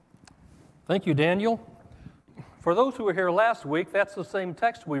Thank you, Daniel. For those who were here last week, that's the same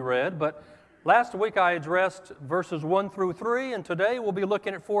text we read, but last week I addressed verses 1 through 3, and today we'll be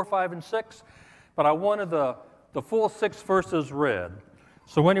looking at 4, 5, and 6, but I wanted the full 6 verses read.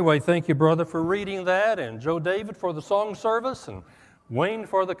 So anyway, thank you, brother, for reading that, and Joe David for the song service, and Wayne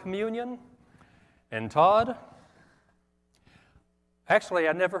for the communion, and Todd. Actually,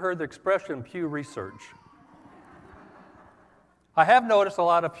 I never heard the expression pew research. I have noticed a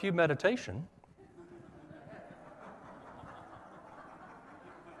lot of pew meditation.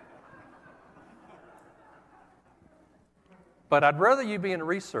 But I'd rather you be in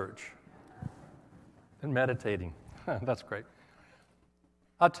research than meditating. That's great.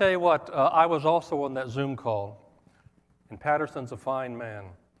 I'll tell you what, I was also on that Zoom call, and Patterson's a fine man,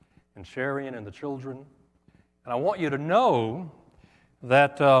 and Sharian and the children. And I want you to know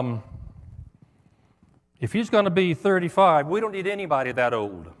that if he's going to be 35, we don't need anybody that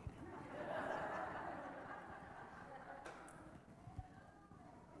old.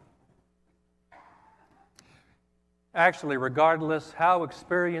 Actually, regardless how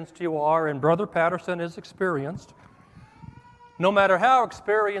experienced you are, and Brother Patterson is experienced, no matter how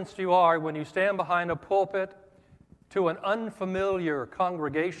experienced you are, when you stand behind a pulpit to an unfamiliar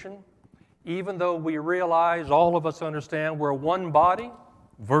congregation, even though we realize, all of us understand, we're one body,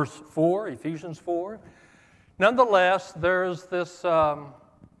 verse 4, Ephesians 4, nonetheless, there's this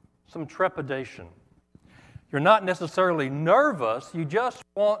some trepidation. You're not necessarily nervous, you just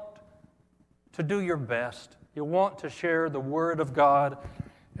want to do your best. You want to share the Word of God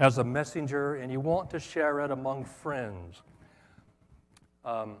as a messenger, and you want to share it among friends.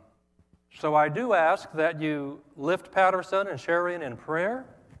 So I do ask that you lift Patterson and Sharian in prayer,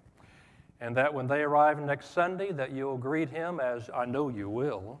 and that when they arrive next Sunday, that you'll greet him, as I know you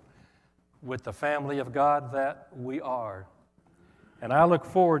will, with the family of God that we are. And I look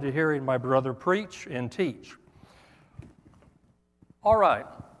forward to hearing my brother preach and teach. All right.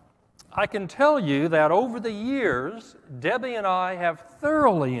 I can tell you that over the years, Debbie and I have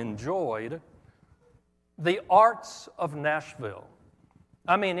thoroughly enjoyed the arts of Nashville.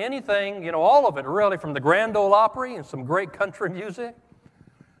 I mean, anything, all of it really, from the Grand Ole Opry and some great country music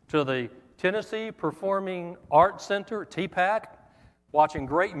to the Tennessee Performing Arts Center, TPAC, watching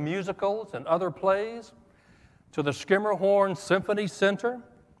great musicals and other plays, to the Skimmerhorn Symphony Center,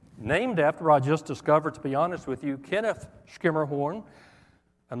 named after, I just discovered, to be honest with you, Kenneth Skimmerhorn,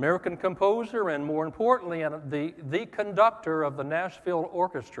 American composer, and more importantly, the conductor of the Nashville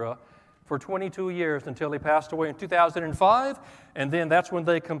Orchestra for 22 years until he passed away in 2005, and then that's when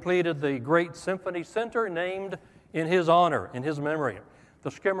they completed the great symphony center named in his honor, in his memory, the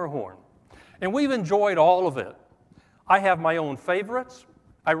Skimmerhorn. And we've enjoyed all of it. I have my own favorites.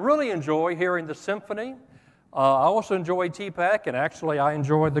 I really enjoy hearing the symphony. I also enjoy TPAC, and actually I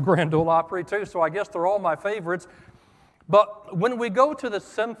enjoy the Grand Ole Opry too, so I guess they're all my favorites. But when we go to the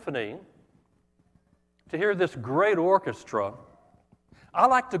symphony to hear this great orchestra, I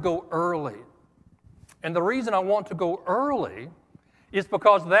like to go early. And the reason I want to go early is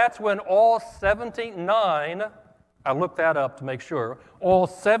because that's when all 79, I looked that up to make sure, all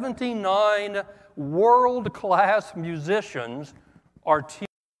 79 world-class musicians are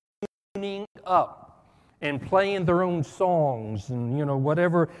tuning up and playing their own songs and,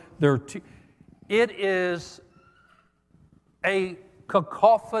 whatever they're... It is a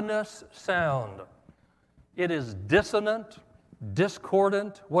cacophonous sound. It is dissonant,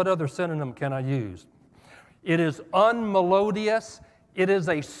 discordant. What other synonym can I use? It is unmelodious. It is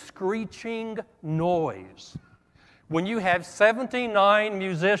a screeching noise. When you have 79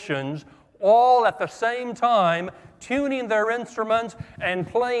 musicians all at the same time tuning their instruments and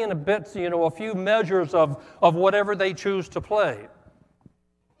playing bits, a few measures of whatever they choose to play.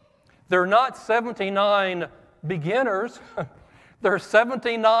 They're not 79 beginners. There are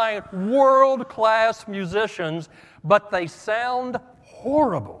 79 world-class musicians, but they sound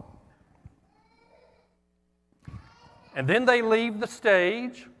horrible. And then they leave the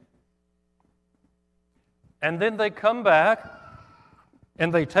stage, and then they come back,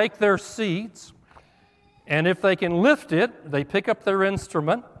 and they take their seats, and if they can lift it, they pick up their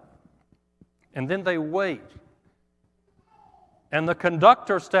instrument, and then they wait. And the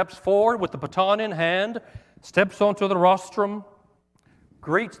conductor steps forward with the baton in hand, steps onto the rostrum,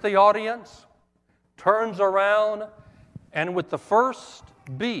 greets the audience, turns around, and with the first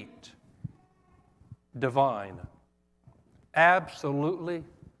beat, divine, absolutely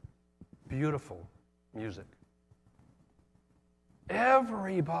beautiful music.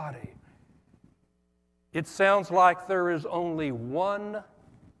 Everybody. It sounds like there is only one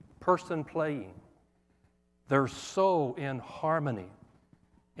person playing. They're so in harmony,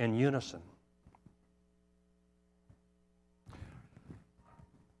 in unison.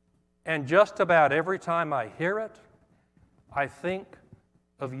 And just about every time I hear it, I think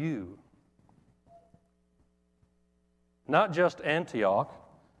of you. Not just Antioch,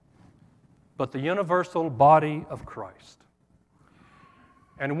 but the universal body of Christ.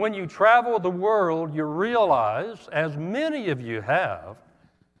 And when you travel the world, you realize, as many of you have,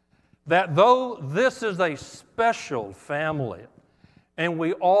 that though this is a special family, and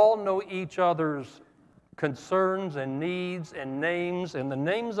we all know each other's concerns and needs and names and the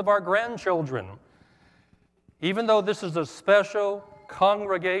names of our grandchildren, even though this is a special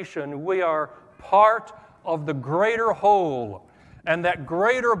congregation, we are part of the greater whole, and that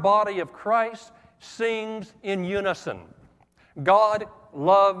greater body of Christ sings in unison. God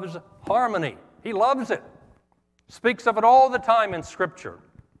loves harmony. He loves it. Speaks of it all the time in Scripture.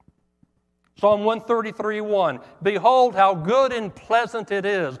 Psalm 133:1, behold how good and pleasant it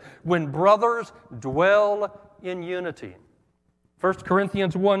is when brothers dwell in unity. 1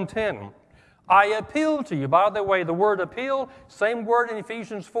 Corinthians 1:10, I appeal to you. By the way, the word appeal, same word in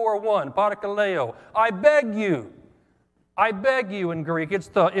Ephesians 4:1, parakaleo. I beg you in Greek.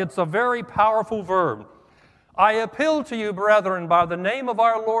 It's a very powerful verb. I appeal to you, brethren, by the name of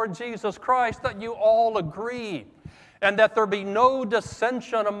our Lord Jesus Christ, that you all agree, and that there be no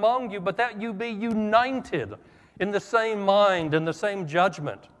dissension among you, but that you be united in the same mind and the same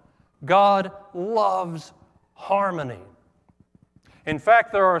judgment. God loves harmony. In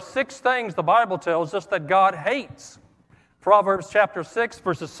fact, there are 6 things the Bible tells us that God hates. Proverbs chapter 6,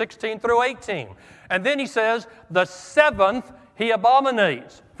 verses 16 through 18. And then he says, the 7th he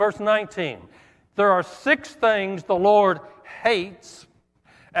abominates. Verse 19. There are 6 things the Lord hates,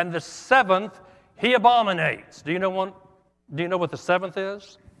 and the 7th he abominates. Do you know what the 7th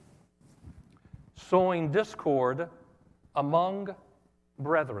is? Sowing discord among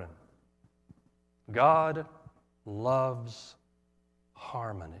brethren. God loves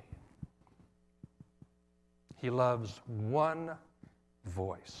harmony. He loves one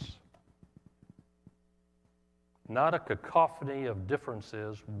voice. Not a cacophony of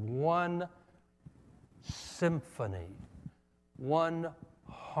differences, one symphony, one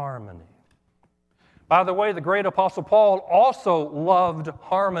harmony. By the way, the great Apostle Paul also loved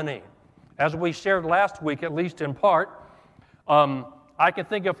harmony. As we shared last week, at least in part, I can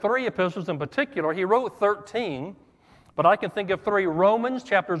think of 3 epistles in particular. He wrote 13, but I can think of 3. Romans,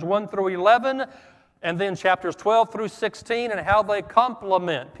 chapters 1 through 11, and then chapters 12 through 16, and how they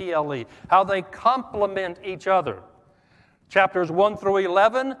complement, P-L-E, how they complement each other. Chapters 1 through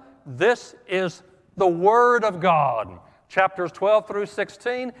 11, this is the Word of God. Chapters 12 through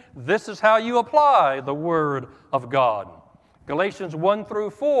 16, this is how you apply the Word of God. Galatians 1 through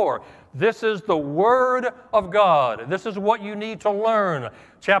 4, this is the Word of God. This is what you need to learn.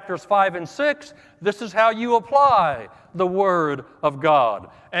 Chapters 5 and 6, this is how you apply the Word of God.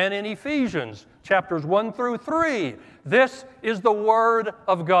 And in Ephesians, chapters 1 through 3, this is the Word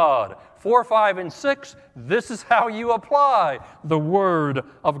of God. 4, 5, and 6, this is how you apply the Word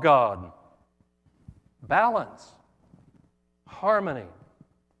of God. Balance. Harmony.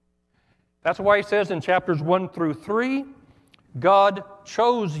 That's why he says in chapters 1 through 3, God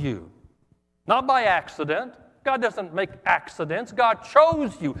chose you. Not by accident. God doesn't make accidents. God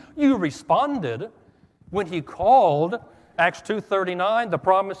chose you. You responded when He called. Acts 2:39, the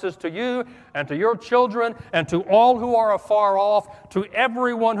promises to you and to your children and to all who are afar off, to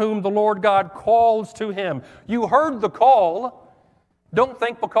everyone whom the Lord God calls to Him. You heard the call. Don't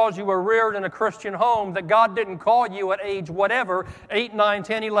think because you were reared in a Christian home that God didn't call you at age whatever, 8, 9,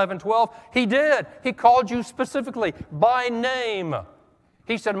 10, 11, 12. He did. He called you specifically by name.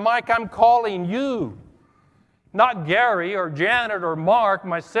 He said, Mike, I'm calling you. Not Gary or Janet or Mark,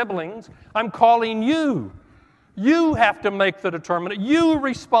 my siblings. I'm calling you. You have to make the determination. You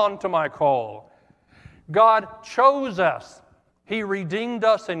respond to my call. God chose us. He redeemed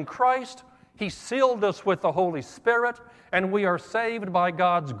us in Christ. He sealed us with the Holy Spirit, and we are saved by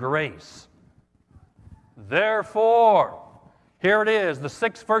God's grace. Therefore, here it is, the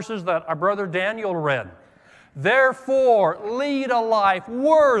 6 verses that our brother Daniel read. Therefore, lead a life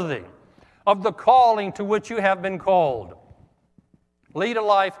worthy of the calling to which you have been called. Lead a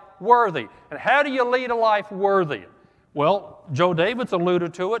life worthy. And how do you lead a life worthy? Well, Joe David's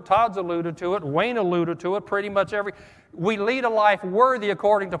alluded to it, Todd's alluded to it, Wayne alluded to it, pretty much every. We lead a life worthy,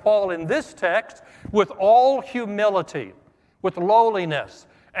 according to Paul in this text, with all humility, with lowliness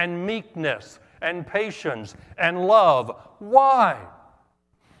and meekness and patience and love. Why?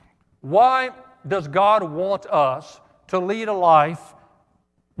 Why does God want us to lead a life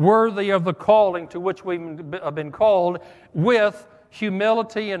worthy of the calling to which we've been called with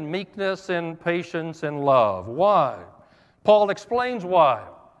humility and meekness and patience and love? Why? Paul explains why.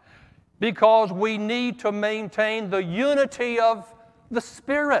 because we need to maintain the unity of the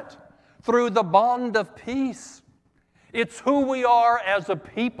Spirit through the bond of peace. It's who we are as a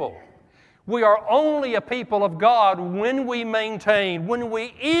people. We are only a people of God when we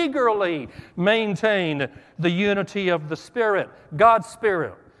eagerly maintain the unity of the Spirit, God's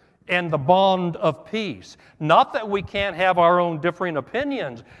Spirit, and the bond of peace. Not that we can't have our own differing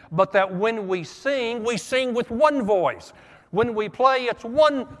opinions, but that when we sing with one voice. When we play, it's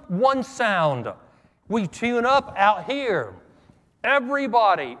one sound. We tune up out here.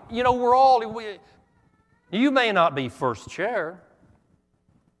 Everybody, you may not be first chair.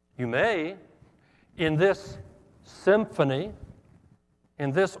 You may, in this symphony,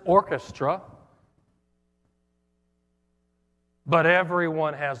 in this orchestra, but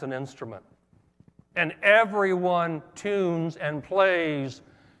everyone has an instrument, and everyone tunes and plays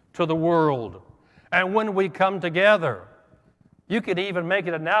to the world. And when we come together, you could even make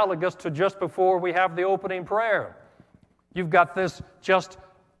it analogous to just before we have the opening prayer. You've got this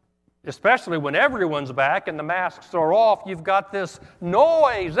especially when everyone's back and the masks are off, you've got this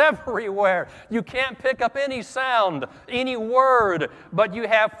noise everywhere. You can't pick up any sound, any word, but you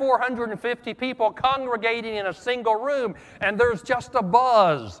have 450 people congregating in a single room, and there's just a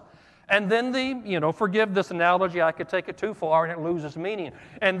buzz. And then forgive this analogy, I could take it too far and it loses meaning.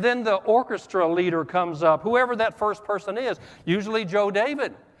 And then the orchestra leader comes up, whoever that first person is, usually Joe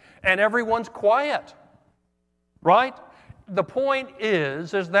David, and everyone's quiet, right? The point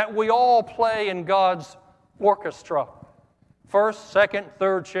is that we all play in God's orchestra. First, second,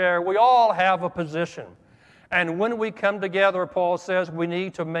 third chair, we all have a position. And when we come together, Paul says, we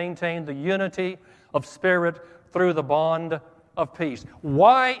need to maintain the unity of spirit through the bond of peace.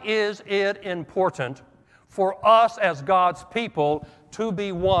 Why is it important for us as God's people to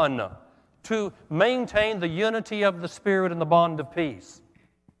be one, to maintain the unity of the Spirit and the bond of peace?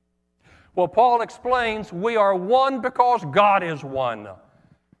 Well, Paul explains we are one because God is one.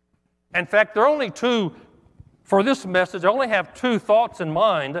 In fact, there are only two, for this message, I only have two thoughts in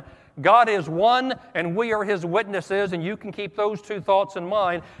mind. God is one, and we are His witnesses, and you can keep those two thoughts in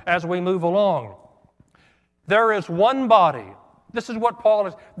mind as we move along. There is one body. This is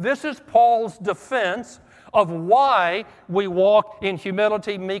Paul's defense of why we walk in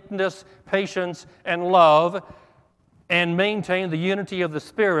humility, meekness, patience, and love, and maintain the unity of the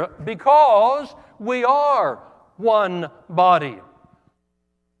Spirit, because we are one body.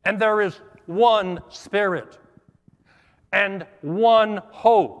 And there is one Spirit and one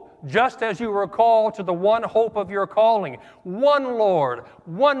hope. Just as you were called to the one hope of your calling, one Lord,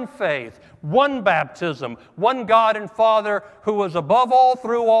 one faith, one baptism, one God and Father who is above all,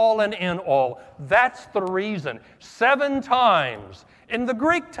 through all, and in all. That's the reason. 7 times in the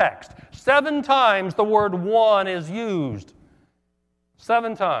Greek text, 7 times the word one is used.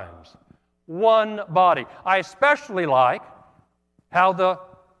 7 times. One body. I especially like how the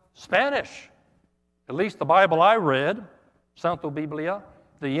Spanish, at least the Bible I read, Santo Biblia,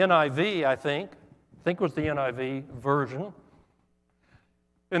 the NIV, I think was the NIV version,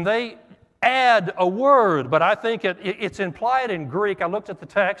 and they add a word, but I think it's implied in Greek. I looked at the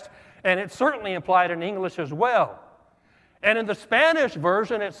text, and it's certainly implied in English as well. And in the Spanish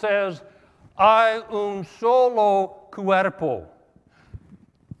version, it says, hay un solo cuerpo.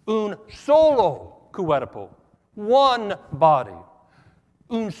 Un solo cuerpo. One body.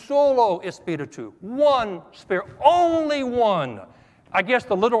 Un solo espíritu. One spirit. Only one. I guess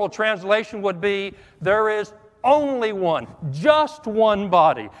the literal translation would be, there is only one, just one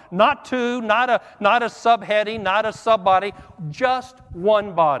body. Not two, not a subheading, not a subbody, just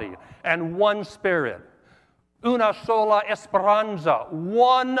one body and one spirit. Una sola esperanza,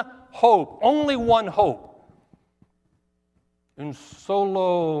 one hope, only one hope. Un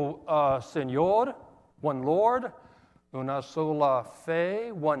solo Señor, one Lord. Una sola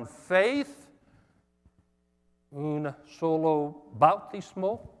fe, one faith. Un solo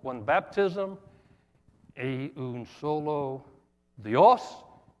bautismo, one baptism, y un solo Dios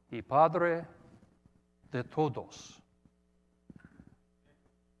y Padre de todos.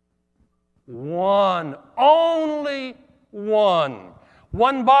 One, only one.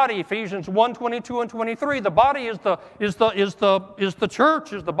 One body, Ephesians 1, 22 and 23. The body is the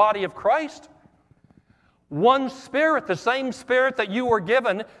church, is the body of Christ. One Spirit, the same Spirit that you were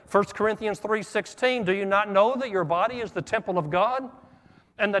given, 1 Corinthians 3:16. Do you not know that your body is the temple of God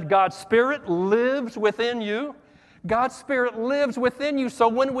and that God's Spirit lives within you? God's Spirit lives within you, so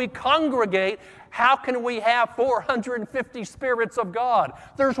when we congregate, how can we have 450 spirits of God?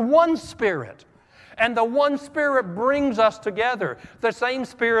 There's one Spirit, and the one Spirit brings us together. The same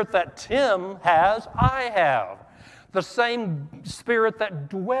Spirit that Tim has, I have. The same Spirit that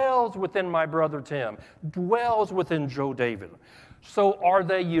dwells within my brother Tim, dwells within Joe David. So are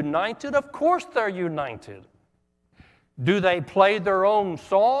they united? Of course they're united. Do they play their own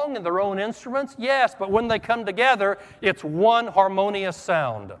song and their own instruments? Yes, but when they come together, it's one harmonious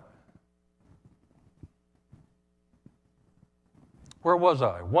sound. Where was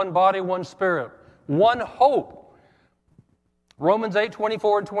I? One body, one spirit, one hope. Romans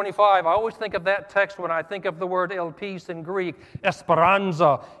 8:24 and 25. I always think of that text when I think of the word el pis in Greek,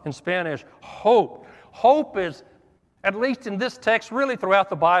 esperanza in Spanish, hope. Hope is, at least in this text, really throughout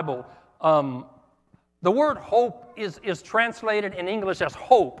the Bible, the word hope is translated in English as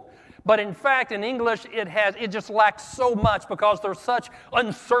hope. But in fact, in English, it just lacks so much because there's such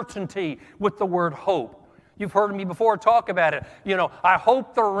uncertainty with the word hope. You've heard me before talk about it. I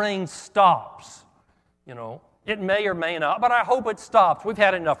hope the rain stops. It may or may not, but I hope it stops. We've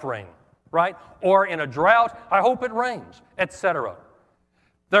had enough rain, right? Or in a drought, I hope it rains, etc.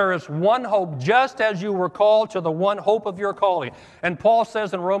 There is one hope, just as you were called to the one hope of your calling. And Paul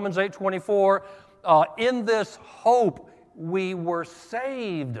says in Romans 8:24, in this hope we were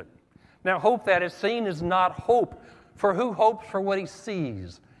saved. Now, hope that is seen is not hope, for who hopes for what he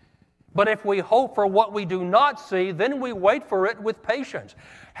sees? But if we hope for what we do not see, then we wait for it with patience.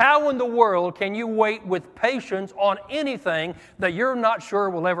 How in the world can you wait with patience on anything that you're not sure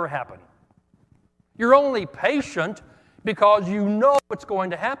will ever happen? You're only patient because you know it's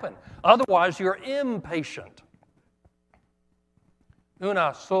going to happen. Otherwise, you're impatient.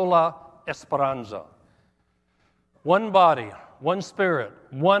 Una sola esperanza. One body, one Spirit,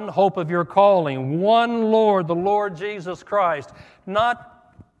 one hope of your calling, one Lord, the Lord Jesus Christ. Not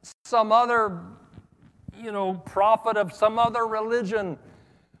some other, prophet of some other religion.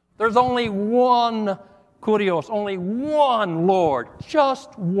 There's only one kurios, only one Lord,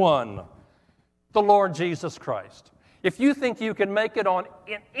 just one, the Lord Jesus Christ. If you think you can make it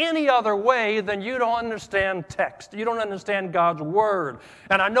in any other way, then you don't understand text. You don't understand God's Word.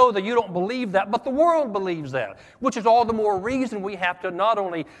 And I know that you don't believe that, but the world believes that, which is all the more reason we have to not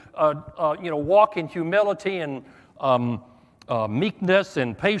only walk in humility and meekness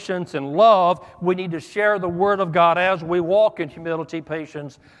and patience and love. We need to share the Word of God as we walk in humility,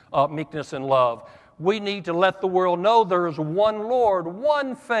 patience, meekness, and love. We need to let the world know there is one Lord,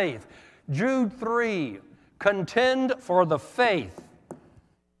 one faith. Jude 3, contend for the faith.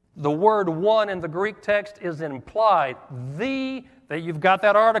 The word one in the Greek text is implied. You've got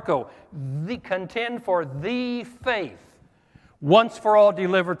that article. Contend for the faith, once for all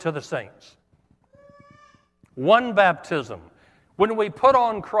delivered to the saints. One baptism. When we put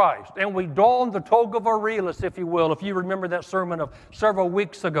on Christ and we don the toga virilis, if you will, if you remember that sermon of several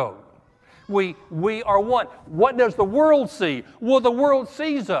weeks ago, we are one. What does the world see? Well, the world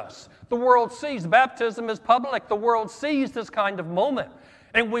sees us. The world sees. Baptism is public. The world sees this kind of moment.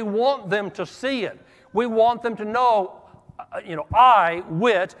 And we want them to see it. We want them to know, I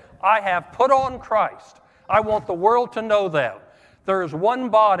have put on Christ. I want the world to know that. There is one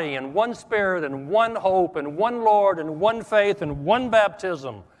body and one Spirit and one hope and one Lord and one faith and one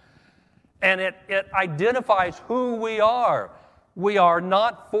baptism. And it identifies who we are. We are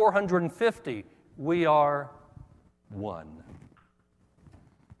not 450. We are one.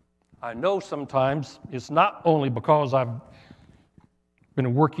 I know sometimes it's not only because I've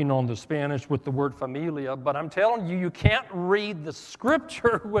been working on the Spanish with the word familia, but I'm telling you, you can't read the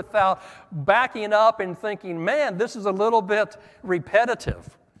Scripture without backing up and thinking, man, this is a little bit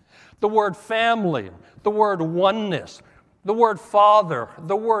repetitive. The word family, the word oneness, the word father,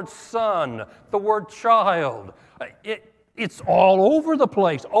 the word son, the word child. It's all over the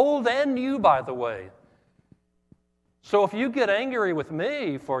place, old and new, by the way. So if you get angry with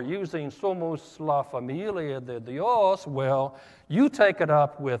me for using somos la familia de Dios, well, you take it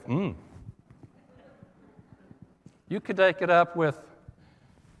up with, You could take it up with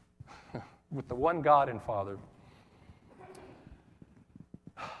the one God and Father.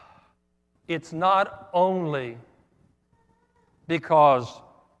 It's not only because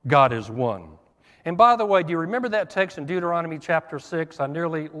God is one. And by the way, do you remember that text in Deuteronomy chapter 6? I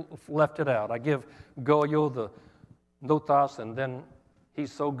nearly left it out. I give Goyo the notas, and then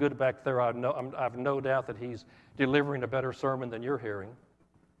he's so good back there, I've no doubt that he's delivering a better sermon than you're hearing,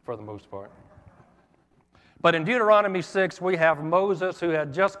 for the most part. But in Deuteronomy 6, we have Moses, who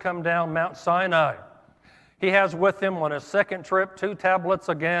had just come down Mount Sinai. He has with him on his second trip 2 tablets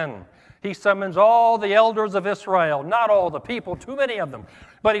again. He summons all the elders of Israel, not all the people, too many of them,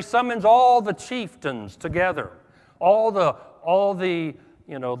 but he summons all the chieftains together, all the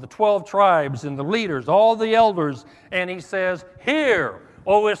 12 tribes and the leaders, all the elders, and he says, "Hear,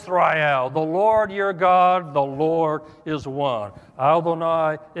 O Israel, the Lord your God, the Lord is one.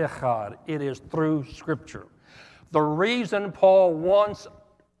 Adonai Echad. It is through Scripture. The reason Paul wants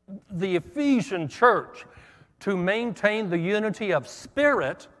the Ephesian church to maintain the unity of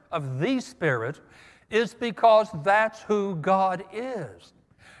spirit, of the Spirit, is because that's who God is.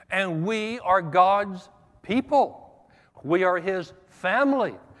 And we are God's people. We are His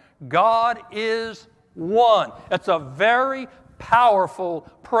family. God is one. It's a very powerful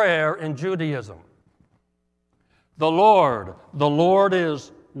prayer in Judaism. The Lord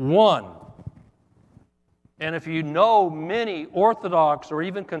is one. And if you know many Orthodox or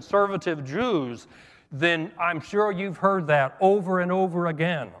even conservative Jews, then I'm sure you've heard that over and over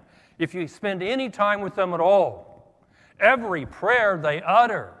again. If you spend any time with them at all, every prayer they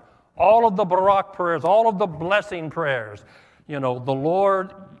utter, all of the Barak prayers, all of the blessing prayers, the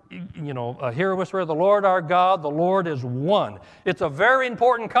Lord, hear us pray, the Lord our God, the Lord is one. It's a very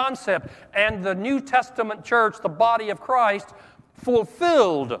important concept, and the New Testament church, the body of Christ,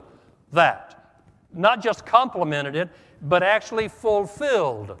 fulfilled that. Not just complemented it, but actually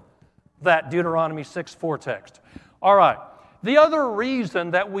fulfilled that Deuteronomy 6:4 text. All right. The other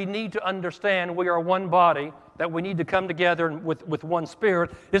reason that we need to understand we are one body, that we need to come together with one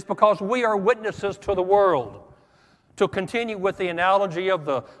spirit, is because we are witnesses to the world. To continue with the analogy of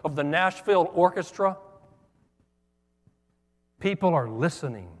the Nashville Orchestra, people are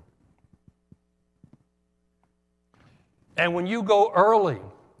listening. And when you go early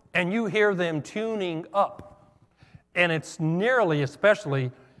and you hear them tuning up, and it's nearly,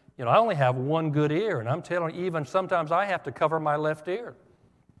 especially, I only have one good ear, and I'm telling you, even sometimes I have to cover my left ear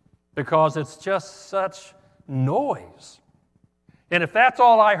because it's just such noise. And if that's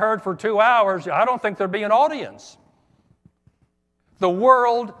all I heard for 2 hours, I don't think there'd be an audience. The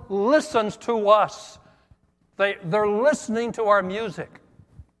world listens to us. They're listening to our music.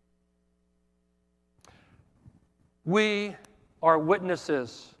 We are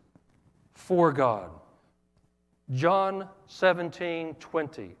witnesses for God. John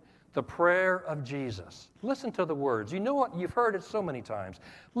 17:20, the prayer of Jesus. Listen to the words. You know what? You've heard it so many times.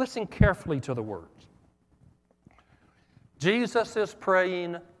 Listen carefully to the words. Jesus is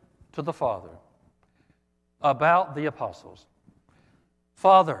praying to the Father about the apostles.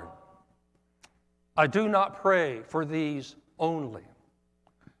 Father, I do not pray for these only,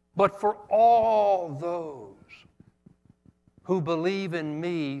 but for all those who believe in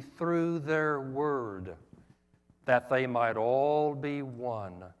me through their word, that they might all be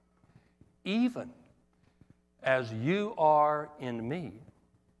one, even as you are in me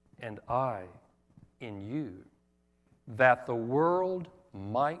and I in you, that the world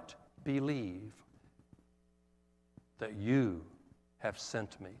might believe that you have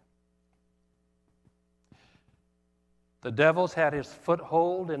sent me. The devil's had his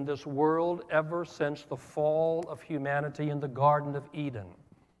foothold in this world ever since the fall of humanity in the Garden of Eden.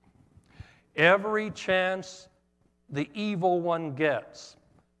 Every chance the evil one gets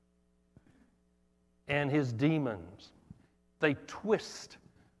and his demons, they twist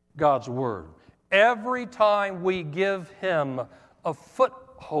God's word. Every time we give him a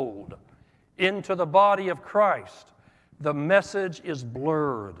foothold into the body of Christ, the message is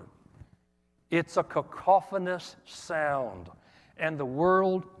blurred. It's a cacophonous sound, and the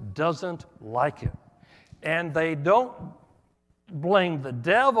world doesn't like it. And they don't blame the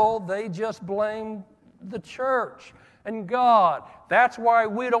devil, they just blame the church and God. That's why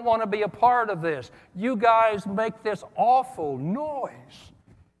we don't want to be a part of this. You guys make this awful noise.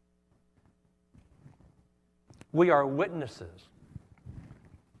 We are witnesses.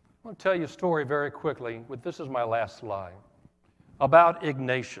 I want to tell you a story very quickly. This is my last slide. About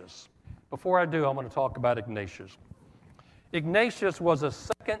Ignatius. Before I do, I want to talk about Ignatius. Ignatius was a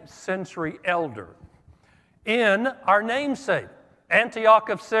 2nd century elder in our namesake, Antioch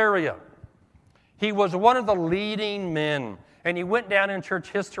of Syria. He was one of the leading men, and he went down in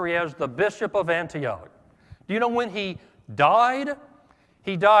church history as the Bishop of Antioch. Do you know when he died?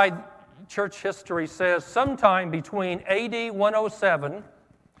 He died, church history says, sometime between AD 107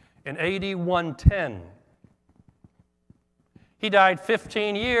 in AD 110. He died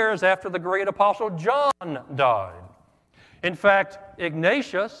 15 years after the great apostle John died. In fact,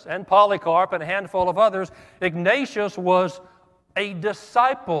 Ignatius and Polycarp and a handful of others, Ignatius was a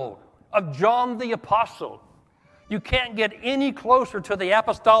disciple of John the Apostle. You can't get any closer to the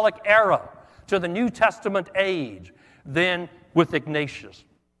apostolic era, to the New Testament age, than with Ignatius.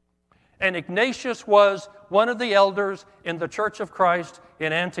 And Ignatius was one of the elders in the Church of Christ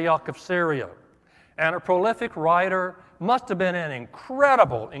in Antioch of Syria, and a prolific writer, must have been an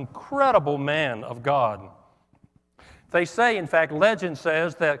incredible, incredible man of God. They say, in fact, legend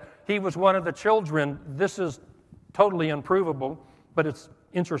says that he was one of the children. This is totally unprovable, but it's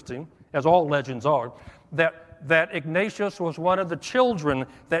interesting, as all legends are, that Ignatius was one of the children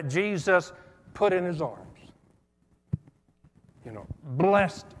that Jesus put in his arms. You know,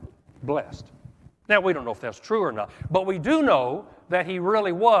 blessed. Now, we don't know if that's true or not, but we do know that he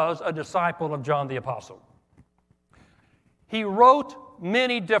really was a disciple of John the Apostle. He wrote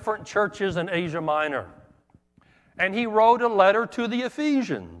many different churches in Asia Minor, and he wrote a letter to the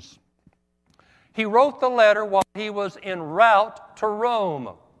Ephesians. He wrote the letter while he was en route to Rome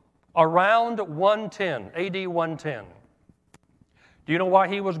around 110, AD 110. Do you know why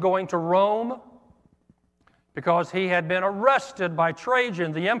he was going to Rome? Because he had been arrested by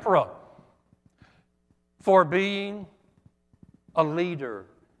Trajan, the emperor, for being a leader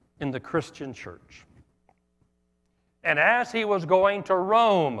in the Christian church. And as he was going to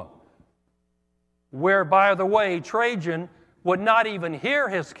Rome, where, by the way, Trajan would not even hear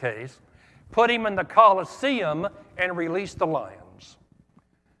his case, put him in the Colosseum and released the lions.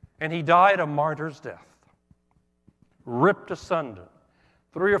 And he died a martyr's death, ripped asunder.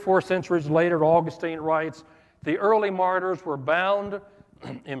 3 or 4 centuries later, Augustine writes, the early martyrs were bound,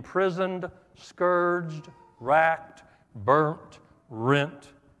 imprisoned, scourged, racked, burnt,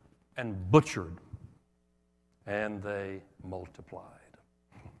 rent, and butchered. And they multiplied.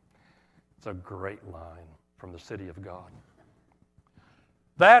 It's a great line from the City of God.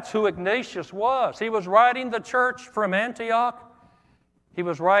 That's who Ignatius was. He was writing the church from Antioch. He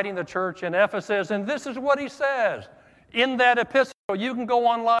was writing the church in Ephesus, and this is what he says in that epistle. You can go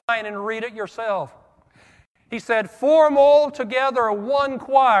online and read it yourself. He said, form all together one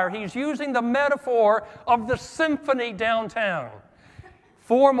choir. He's using the metaphor of the symphony downtown.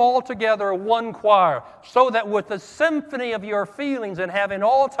 Form all together one choir, so that with the symphony of your feelings and having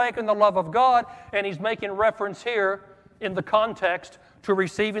all taken the love of God, and he's making reference here in the context to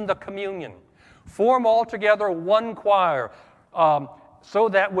receiving the communion. Form all together one choir, so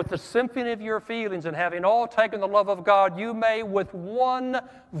that with the symphony of your feelings and having all taken the love of God, you may with one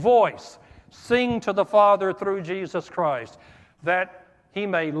voice sing to the Father through Jesus Christ, that he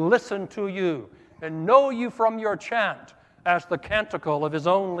may listen to you and know you from your chant as the canticle of his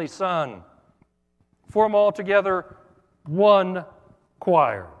only Son. Form all together one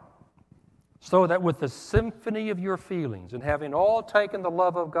choir, so that with the symphony of your feelings and having all taken the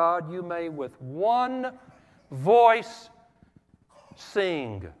love of God, you may with one voice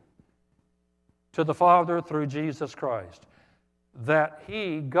sing to the Father through Jesus Christ, that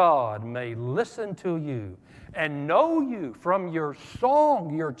he, God, may listen to you and know you from your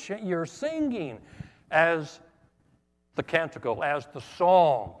song, your singing, as the canticle, as the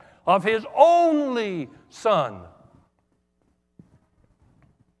song of his only Son.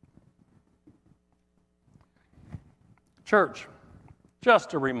 Church,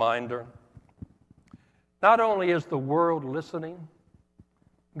 just a reminder, not only is the world listening,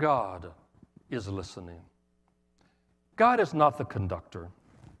 God is listening. God is not the conductor.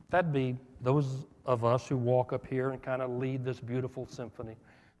 That'd be those of us who walk up here and kind of lead this beautiful symphony,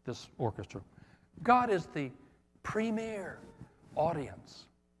 this orchestra. God is the premier audience.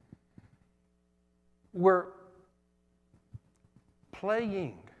 We're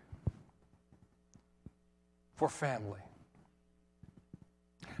playing for family.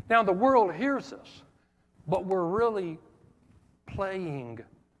 Now, the world hears us, but we're really playing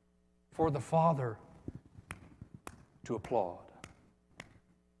for the Father to applaud.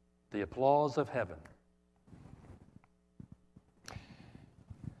 The applause of heaven.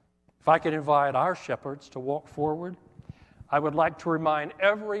 If I could invite our shepherds to walk forward, I would like to remind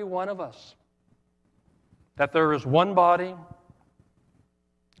every one of us that there is one body,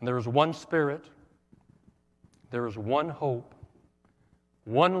 and there is one Spirit, there is one hope,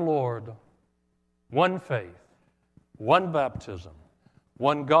 one Lord, one faith, one baptism,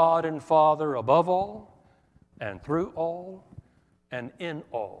 one God and Father above all, and through all, and in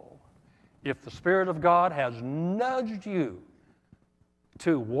all. If the Spirit of God has nudged you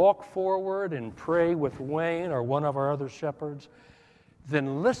to walk forward and pray with Wayne or one of our other shepherds,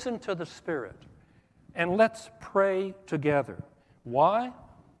 then listen to the Spirit and let's pray together. Why?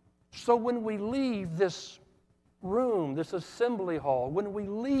 So when we leave this room, this assembly hall, when we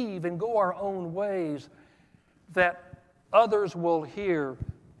leave and go our own ways, that others will hear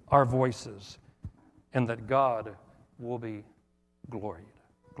our voices and that God will be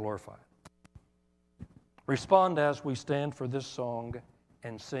glorified. Respond as we stand for this song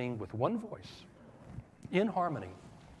and sing with one voice in harmony.